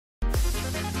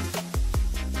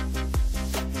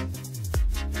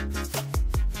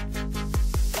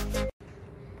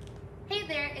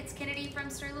from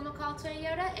Sterling McCall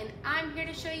Toyota, and I'm here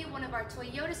to show you one of our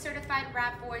Toyota certified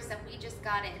RAV4s that we just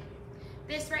got in.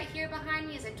 This right here behind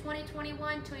me is a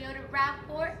 2021 Toyota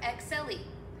RAV4 XLE.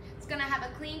 It's going to have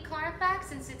a clean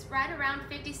Carfax and sits right around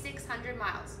 5,600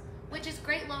 miles, which is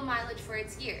great low mileage for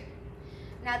its year.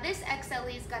 Now this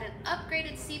XLE's got an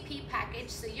upgraded CP package,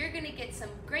 so you're going to get some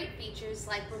great features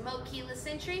like remote keyless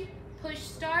entry, push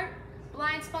start,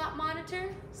 blind spot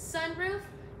monitor, sunroof,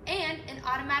 and an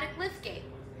automatic liftgate.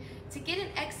 To get an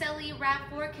XLE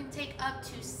RAV4 can take up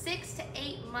to 6 to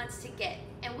 8 months to get,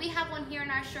 and we have one here on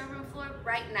our showroom floor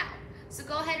right now. So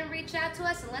go ahead and reach out to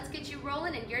us and let's get you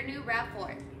rolling in your new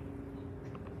RAV4.